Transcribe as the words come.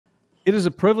It is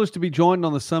a privilege to be joined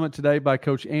on the summit today by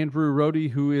Coach Andrew Rohde,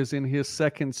 who is in his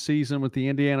second season with the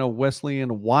Indiana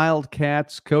Wesleyan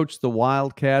Wildcats. Coach, the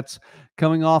Wildcats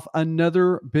coming off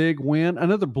another big win,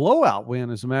 another blowout win,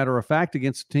 as a matter of fact,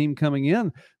 against a team coming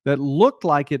in that looked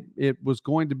like it was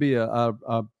going to be a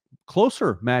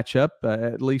closer matchup,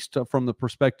 at least from the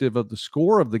perspective of the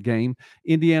score of the game.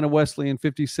 Indiana Wesleyan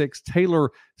 56, Taylor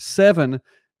 7.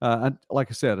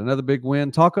 Like I said, another big win.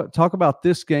 Talk about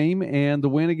this game and the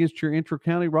win against your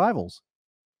intra-county rivals.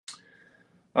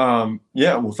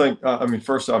 Yeah, well,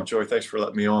 first off, Joey, thanks for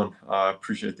letting me on. I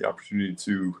appreciate the opportunity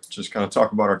to just kind of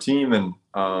talk about our team. And,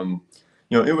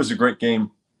 it was a great game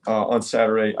on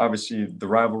Saturday. Obviously, the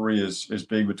rivalry is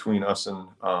big between us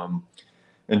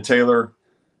and Taylor.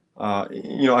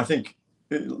 I think,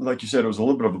 like you said, it was a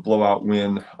little bit of a blowout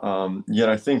win. Yet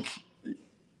I think,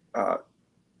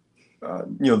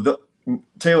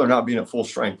 Taylor not being at full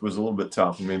strength was a little bit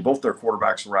tough. I mean, both their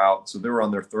quarterbacks were out, so they were on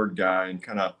their third guy, and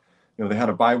kind of, they had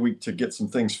a bye week to get some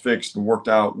things fixed and worked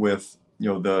out with,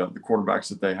 the quarterbacks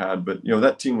that they had. But,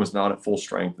 that team was not at full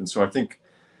strength. And so I think,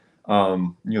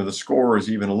 the score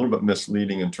is even a little bit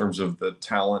misleading in terms of the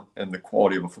talent and the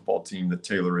quality of a football team that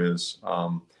Taylor is. I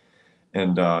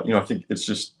think it's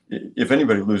just, if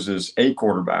anybody loses a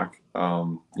quarterback,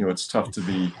 it's tough to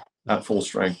be at full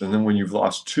strength. And then when you've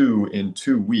lost 2 in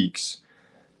 2 weeks,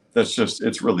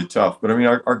 it's really tough. But I mean,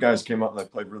 our guys came out and they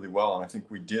played really well. And I think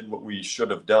we did what we should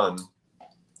have done,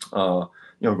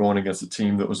 going against a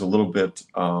team that was a little bit,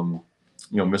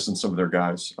 missing some of their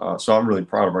guys. So I'm really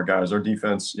proud of our guys. Our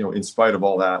defense, in spite of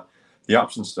all that, the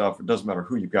option stuff, it doesn't matter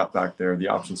who you got back there. The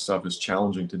option stuff is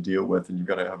challenging to deal with, and you've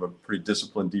got to have a pretty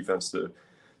disciplined defense to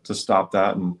stop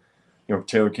that. And,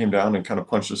 Taylor came down and kind of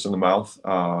punched us in the mouth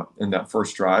in that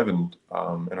first drive, and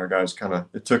our guys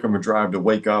it took them a drive to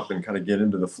wake up and kind of get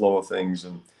into the flow of things.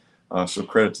 And so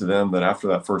credit to them that after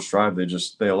that first drive,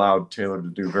 they allowed Taylor to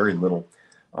do very little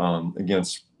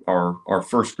against our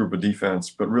first group of defense,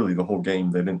 but really the whole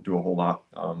game they didn't do a whole lot.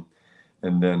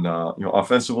 And then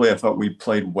offensively, I thought we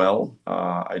played well.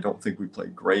 I don't think we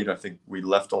played great. I think we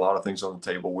left a lot of things on the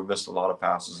table. We missed a lot of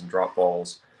passes and drop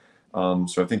balls.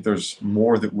 So I think there's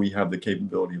more that we have the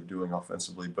capability of doing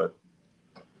offensively, but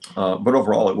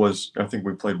overall I think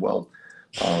we played well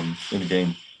in the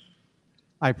game.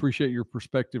 I appreciate your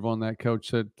perspective on that,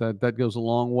 Coach. That goes a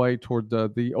long way toward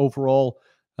the overall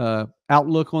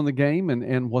outlook on the game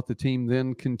and what the team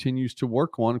then continues to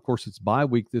work on. Of course, it's bye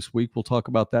week this week. We'll talk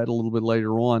about that a little bit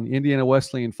later on. Indiana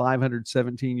Wesleyan,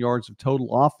 517 yards of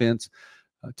total offense.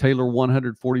 Taylor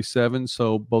 147.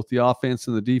 So both the offense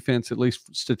and the defense, at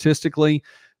least statistically,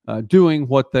 doing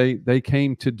what they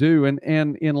came to do. And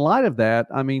in light of that,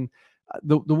 I mean,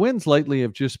 the wins lately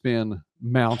have just been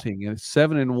mounting. It's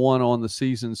 7-1 on the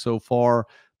season so far.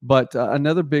 But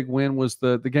another big win was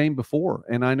the game before,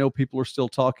 and I know people are still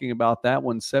talking about that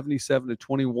one,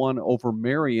 77-21 over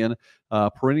Marion,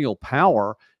 perennial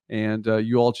power. And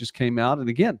you all just came out and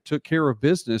again took care of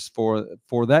business for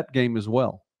that game as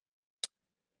well.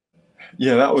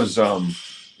 Yeah, that was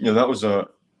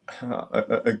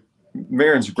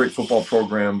Marion's a great football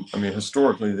program. I mean,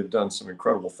 historically they've done some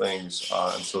incredible things,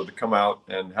 and so to come out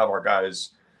and have our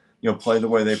guys, play the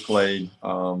way they played,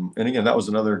 and again, that was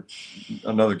another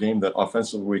game that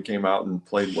offensively we came out and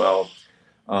played well.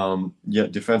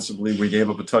 Yet defensively we gave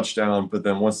up a touchdown, but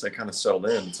then once they kind of settled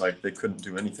in, it's like they couldn't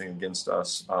do anything against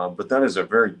us. But that is a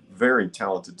very, very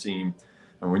talented team,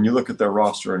 and when you look at their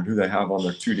roster and who they have on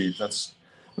their 2 deep, it's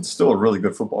still a really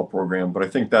good football program. But I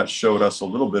think that showed us a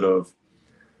little bit of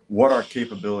what our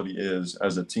capability is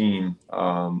as a team,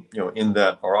 in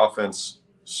that our offense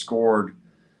scored,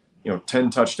 10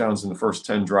 touchdowns in the first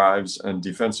 10 drives. And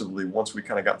defensively, once we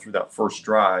kind of got through that first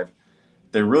drive,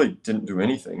 they really didn't do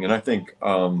anything. And I think,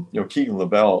 Keegan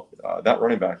LaBelle, that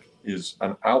running back is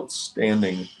an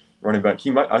outstanding running back.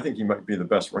 I think he might be the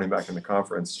best running back in the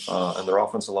conference. And their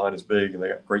offensive line is big, and they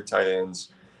got great tight ends.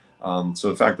 So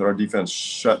the fact that our defense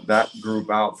shut that group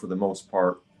out for the most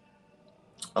part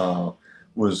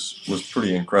was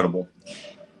pretty incredible.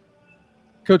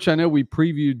 Coach, I know we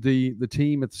previewed the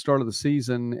team at the start of the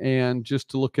season, and just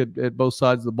to look at both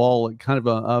sides of the ball, kind of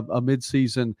a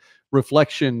midseason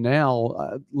reflection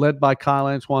now, led by Kyle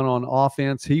Antoine on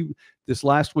offense. This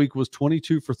last week was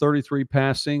 22 for 33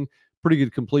 passing, pretty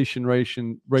good completion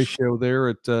ratio there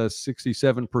at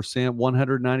 67%,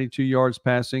 192 yards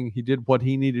passing. He did what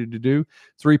he needed to do,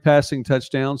 3 passing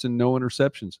touchdowns and no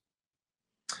interceptions.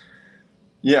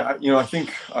 Yeah, I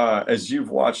think as you've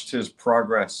watched his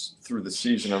progress through the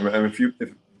season, I mean,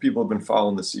 if people have been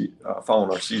following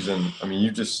our season, I mean,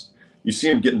 you see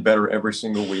him getting better every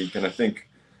single week, and I think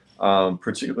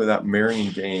particularly that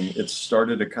Marion game, it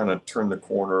started to kind of turn the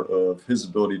corner of his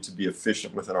ability to be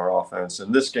efficient within our offense.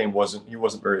 And this game he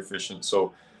wasn't very efficient.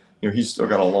 So, he's still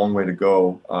got a long way to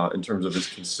go in terms of his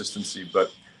consistency,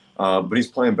 but he's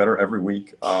playing better every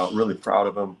week. Really proud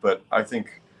of him. But I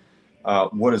think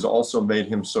what has also made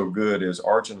him so good is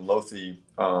Arjun Lothi,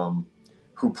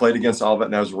 who played against Olivet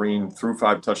Nazarene, threw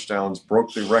 5 touchdowns,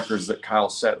 broke the records that Kyle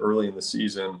set early in the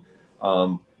season.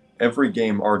 Every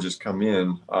game Arj has come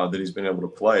in that he's been able to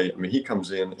play, I mean, he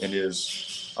comes in and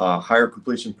is higher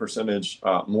completion percentage,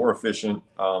 more efficient,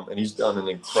 and he's done an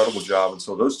incredible job. And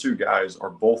so those two guys are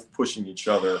both pushing each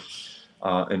other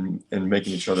and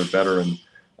making each other better.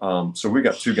 And so we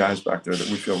got 2 guys back there that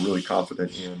we feel really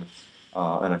confident in.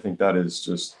 And I think that is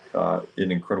just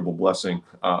an incredible blessing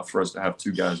for us to have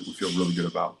 2 guys that we feel really good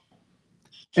about.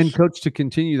 And coach, to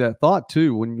continue that thought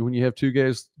too, when you have 2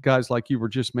 guys like you were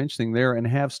just mentioning there, and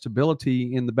have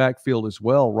stability in the backfield as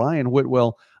well. Ryan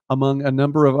Whitwell, among a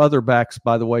number of other backs,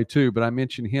 by the way, too, but I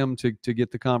mentioned him to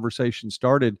get the conversation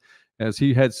started, as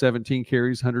he had 17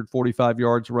 carries, 145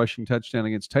 yards, rushing touchdown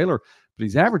against Taylor, but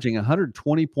he's averaging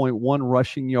 120.1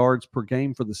 rushing yards per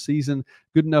game for the season,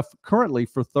 good enough currently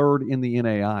for 3rd in the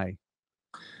NAIA.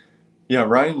 Yeah,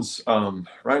 Ryan's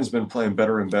been playing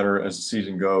better and better as the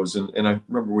season goes. And I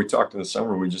remember we talked in the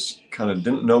summer, we just kind of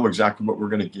didn't know exactly what we're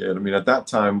going to get. I mean, at that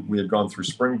time, we had gone through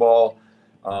spring ball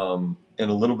and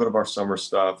a little bit of our summer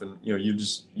stuff. And, you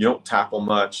don't tackle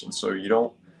much. And so you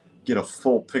don't get a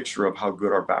full picture of how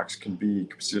good our backs can be.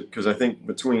 Because I think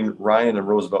between Ryan and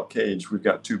Roosevelt Cage, we've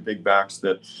got 2 big backs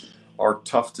that are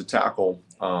tough to tackle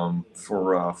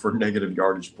for negative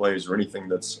yardage plays or anything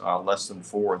that's less than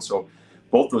 4. And so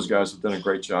both those guys have done a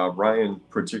great job. Ryan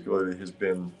particularly has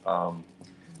been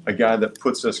a guy that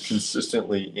puts us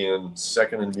consistently in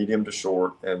 2nd and medium to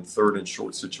short and 3rd and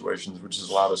short situations, which has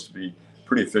allowed us to be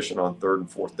pretty efficient on 3rd and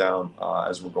 4th down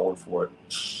as we're going for it.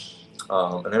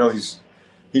 And I know he's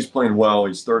playing well.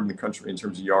 He's 3rd in the country in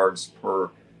terms of yards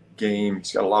per game.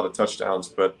 He's got a lot of touchdowns,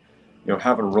 but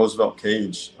having Roosevelt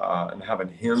Cage and having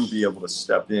him be able to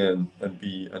step in and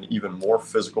be an even more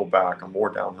physical back, a more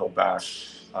downhill back,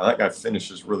 that guy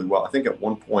finishes really well. I think at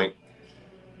one point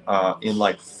in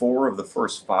like 4 of the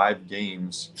first 5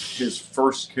 games, his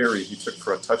first carry he took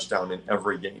for a touchdown in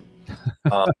every game.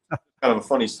 Kind of a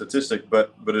funny statistic,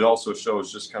 but it also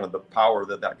shows just kind of the power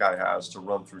that guy has to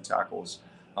run through tackles.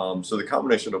 So the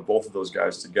combination of both of those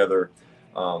guys together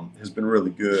has been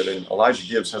really good. And Elijah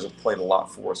Gibbs hasn't played a lot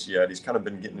for us yet. He's kind of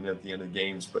been getting in at the end of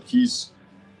games, but he's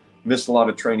missed a lot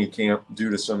of training camp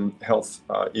due to some health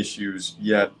issues,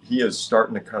 yet he is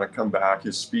starting to kind of come back.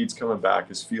 His speed's coming back.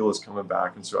 His feel is coming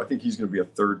back. And so I think he's going to be a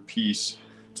 3rd piece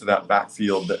to that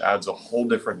backfield that adds a whole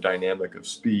different dynamic of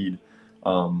speed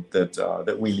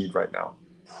that we need right now.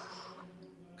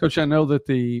 Coach, I know that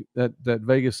that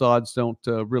Vegas odds don't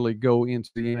really go into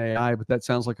the NAI, but that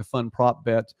sounds like a fun prop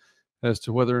bet as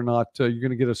to whether or not you're going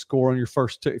to get a score on your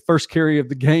first carry of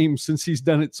the game, since he's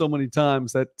done it so many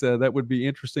times. That would be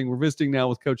interesting. We're visiting now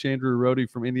with Coach Andrew Rohde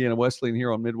from Indiana Wesleyan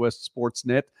here on Midwest Sports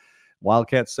Net.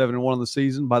 Wildcats 7-1 on the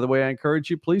season. By the way, I encourage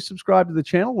you, please subscribe to the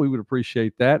channel. We would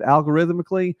appreciate that.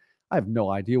 Algorithmically, I have no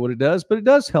idea what it does, but it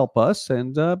does help us,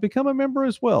 and become a member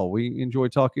as well. We enjoy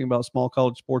talking about small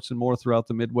college sports and more throughout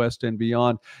the Midwest and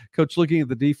beyond. Coach, looking at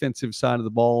the defensive side of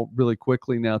the ball really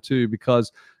quickly now too,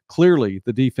 because clearly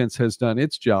the defense has done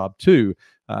its job too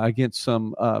against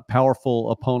some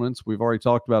powerful opponents. We've already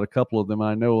talked about a couple of them.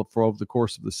 I know for over the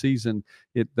course of the season,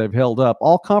 they've held up.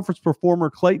 All-conference performer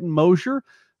Clayton Mosier,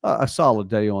 a solid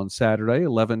day on Saturday,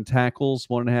 11 tackles,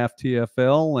 1.5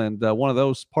 TFL, and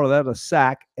part of that, a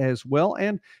sack as well.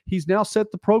 And he's now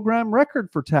set the program record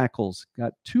for tackles,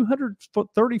 got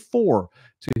 234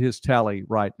 to his tally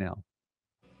right now.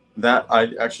 That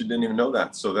I actually didn't even know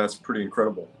that, so that's pretty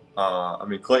incredible. I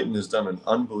mean, Clayton has done an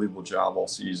unbelievable job all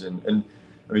season, and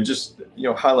I mean, just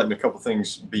highlighting a couple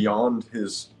things beyond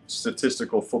his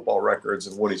statistical football records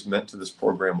and what he's meant to this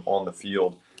program on the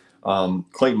field.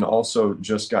 Clayton also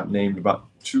just got named about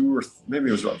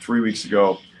 3 weeks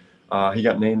ago. He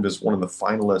got named as one of the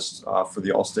finalists for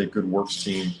the All-State Good Works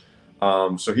team.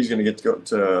 So he's going to get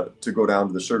to go down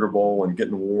to the Sugar Bowl and get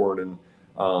an award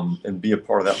and be a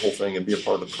part of that whole thing and be a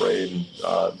part of the parade.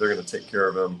 And they're going to take care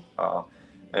of him.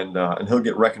 And he'll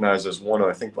get recognized as one of,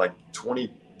 I think, like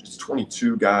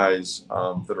 22 guys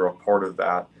that are a part of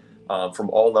that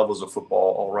from all levels of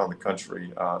football all around the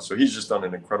country. So he's just done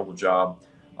an incredible job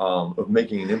of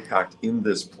making an impact in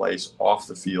this place off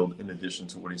the field, in addition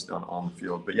to what he's done on the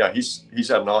field. But yeah, he's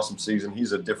had an awesome season.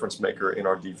 He's a difference maker in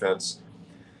our defense.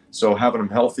 So having him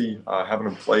healthy, having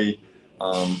him play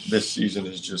this season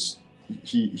is just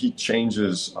he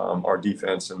changes our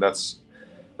defense, and that's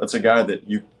a guy that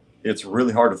it's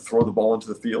really hard to throw the ball into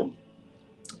the field,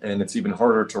 and it's even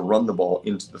harder to run the ball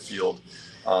into the field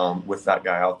with that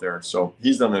guy out there. So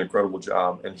he's done an incredible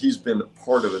job, and he's been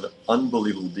part of an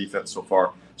unbelievable defense so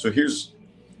far. So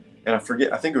and I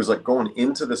think it was like going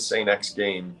into the St. X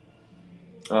game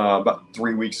about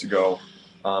 3 weeks ago.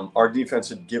 Our defense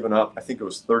had given up, I think it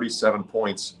was 37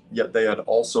 points, yet they had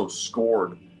also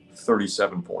scored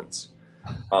 37 points,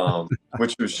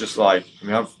 which was just like, I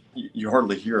mean, you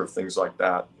hardly hear of things like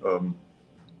that.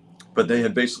 But they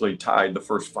had basically tied the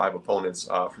first 5 opponents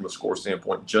from a score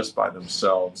standpoint just by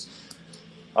themselves.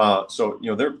 So,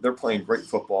 they're playing great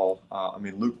football. I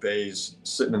mean, Luke Bay's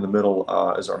sitting in the middle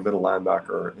as our middle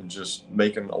linebacker and just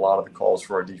making a lot of the calls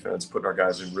for our defense, putting our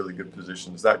guys in really good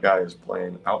positions. That guy is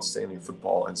playing outstanding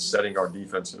football and setting our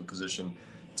defense in a position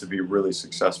to be really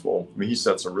successful. I mean, he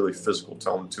sets a really physical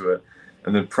tone to it.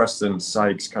 And then Preston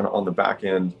Sykes kind of on the back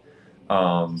end,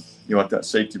 at that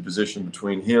safety position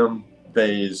between him,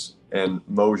 Bays, and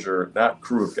Mosier, that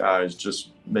crew of guys just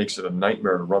makes it a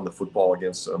nightmare to run the football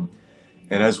against them.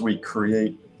 And as we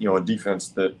create, a defense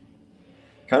that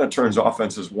kind of turns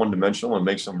offenses one-dimensional and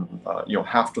makes them,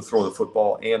 have to throw the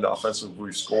football, and offensively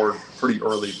we've scored pretty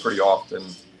early, pretty often.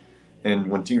 And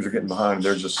when teams are getting behind,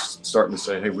 they're just starting to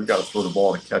say, hey, we've got to throw the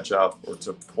ball to catch up or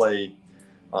to play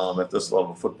at this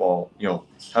level of football.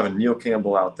 Having Neil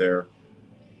Campbell out there,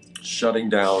 shutting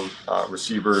down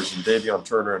receivers, and Davion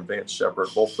Turner and Vance Shepard,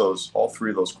 all 3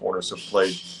 of those corners have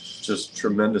played just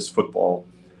tremendous football.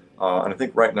 And I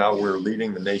think right now we're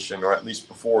leading the nation, or at least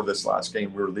before this last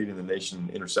game, we were leading the nation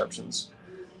in interceptions.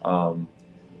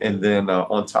 And then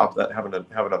on top of that,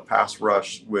 having a pass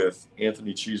rush with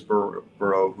Anthony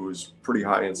Cheeseborough, who's pretty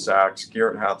high in sacks,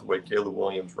 Garrett Hathaway, Caleb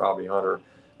Williams, Robbie Hunter.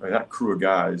 I mean, that crew of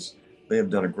guys, they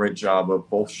have done a great job of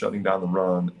both shutting down the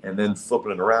run and then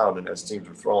flipping it around. And as teams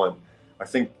are throwing, I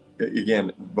think,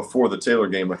 again, before the Taylor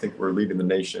game, I think we're leading the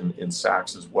nation in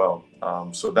sacks as well.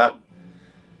 So that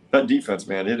defense,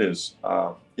 man, it is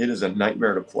a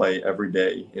nightmare to play every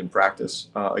day in practice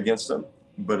against them.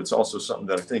 But it's also something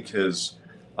that I think has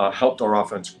helped our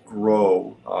offense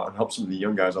grow and helped some of the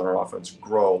young guys on our offense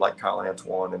grow, like Kyle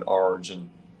Antoine and Arge and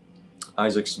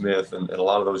Isaac Smith and a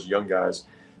lot of those young guys.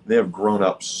 They have grown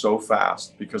up so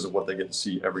fast because of what they get to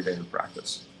see every day in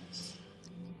practice.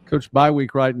 Coach, bye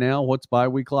week right now. What's bye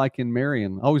week like in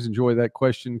Marion? I always enjoy that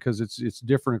question because it's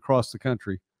different across the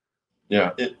country.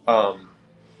 Yeah,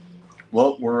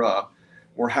 well,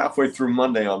 we're halfway through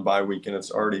Monday on bye week, and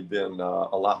it's already been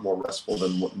a lot more restful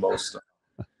than what most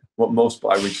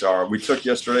bye weeks are. We took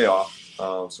yesterday off,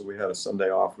 so we had a Sunday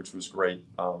off, which was great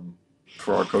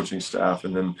for our coaching staff,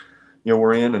 and then.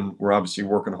 We're in, and we're obviously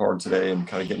working hard today and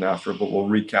kind of getting after it, but we'll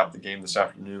recap the game this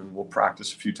afternoon. We'll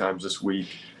practice a few times this week.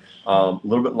 A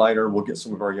little bit lighter. We'll get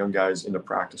some of our young guys into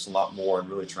practice a lot more and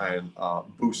really try and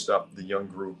boost up the young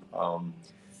group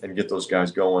and get those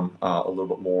guys going a little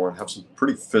bit more and have some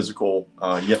pretty physical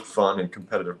yet fun and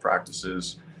competitive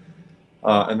practices.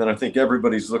 And then I think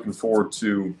everybody's looking forward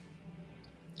to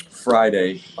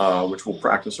Friday, which we'll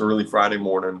practice early Friday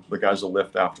morning. The guys will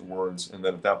lift afterwards, and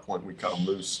then at that point we cut them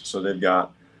loose. So they've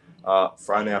got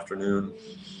Friday afternoon,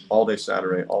 all day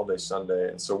Saturday, all day Sunday,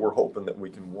 and so we're hoping that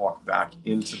we can walk back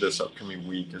into this upcoming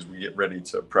week as we get ready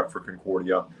to prep for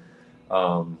Concordia.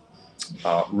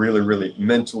 Really, really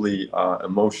mentally,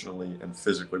 emotionally, and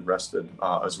physically rested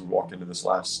as we walk into this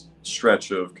last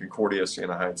stretch of Concordia,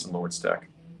 Siena Heights, and Lawrence Tech.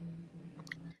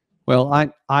 Well,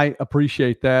 I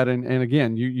appreciate that. And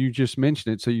again, you just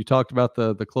mentioned it. So you talked about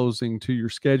the closing to your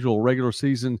schedule, regular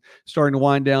season starting to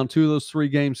wind down. 2 of those 3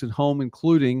 games at home,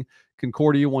 including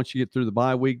Concordia once you get through the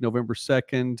bye week, November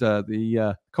 2nd.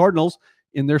 The Cardinals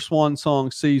in their swan song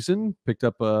season picked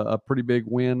up a pretty big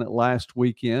win last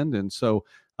weekend. And so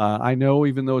I know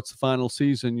even though it's the final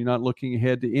season, you're not looking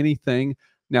ahead to anything.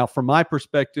 Now, from my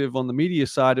perspective on the media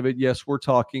side of it, yes, we're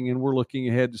talking and we're looking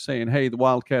ahead to saying, hey, the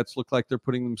Wildcats look like they're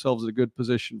putting themselves in a good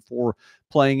position for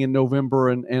playing in November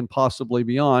and possibly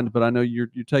beyond. But I know you're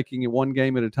taking it one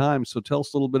game at a time. So tell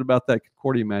us a little bit about that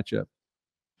Concordia matchup.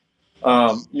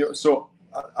 So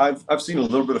I've seen a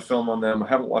little bit of film on them. I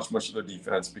haven't watched much of their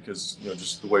defense because,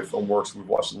 just the way film works, we've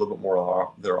watched a little bit more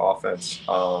of their offense.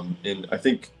 And I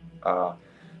think,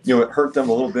 it hurt them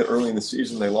a little bit early in the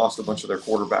season. They lost a bunch of their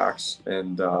quarterbacks.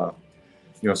 And,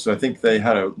 so I think they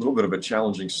had a little bit of a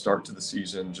challenging start to the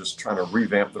season, just trying to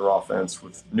revamp their offense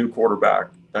with new quarterback.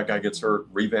 That guy gets hurt,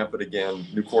 revamp it again.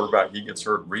 New quarterback, he gets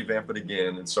hurt, revamp it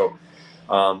again. And so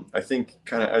I think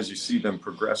kind of as you see them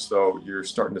progress, though, you're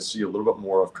starting to see a little bit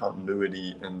more of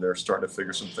continuity, and they're starting to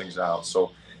figure some things out.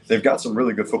 So they've got some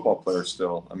really good football players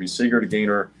still. I mean, Seeger to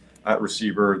Gaynor, at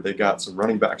receiver. They got some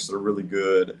running backs that are really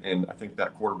good. And I think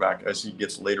that quarterback, as he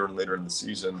gets later and later in the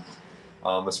season,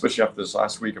 especially after this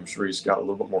last week, I'm sure he's got a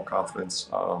little bit more confidence.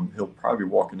 He'll probably be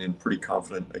walking in pretty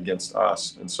confident against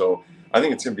us. And so I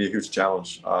think it's going to be a huge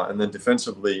challenge. And then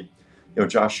defensively,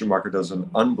 Josh Schumacher does an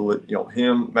unbelievable,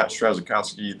 him, Matt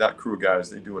Strazikowski, that crew of guys,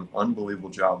 they do an unbelievable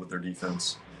job with their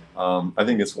defense. I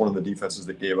think it's one of the defenses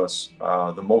that gave us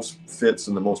the most fits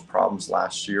and the most problems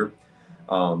last year.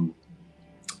 And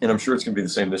I'm sure it's going to be the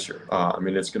same this year.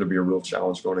 It's going to be a real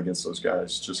challenge going against those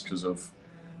guys just because of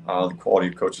the quality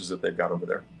of coaches that they've got over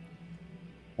there.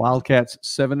 Wildcats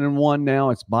 7-1 now.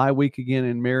 It's bye week again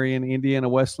in Marion. Indiana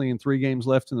Wesleyan 3 games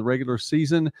left in the regular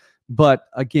season. But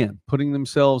again, putting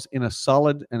themselves in a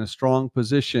solid and a strong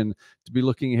position to be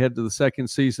looking ahead to the second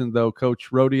season, though. Coach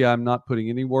Rohde, I'm not putting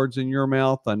any words in your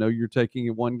mouth. I know you're taking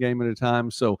it one game at a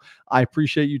time. So I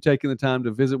appreciate you taking the time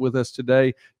to visit with us today.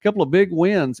 A couple of big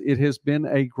wins. It has been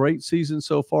a great season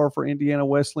so far for Indiana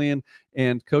Wesleyan.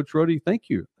 And Coach Rohde, thank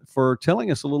you for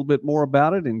telling us a little bit more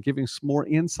about it and giving some more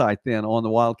insight then on the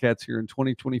Wildcats here in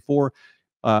 2024.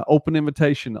 Open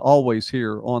invitation always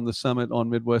here on the Summit on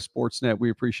Midwest Sports Net.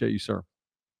 We appreciate you, sir.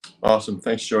 Awesome.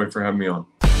 Thanks, Joey, for having me on.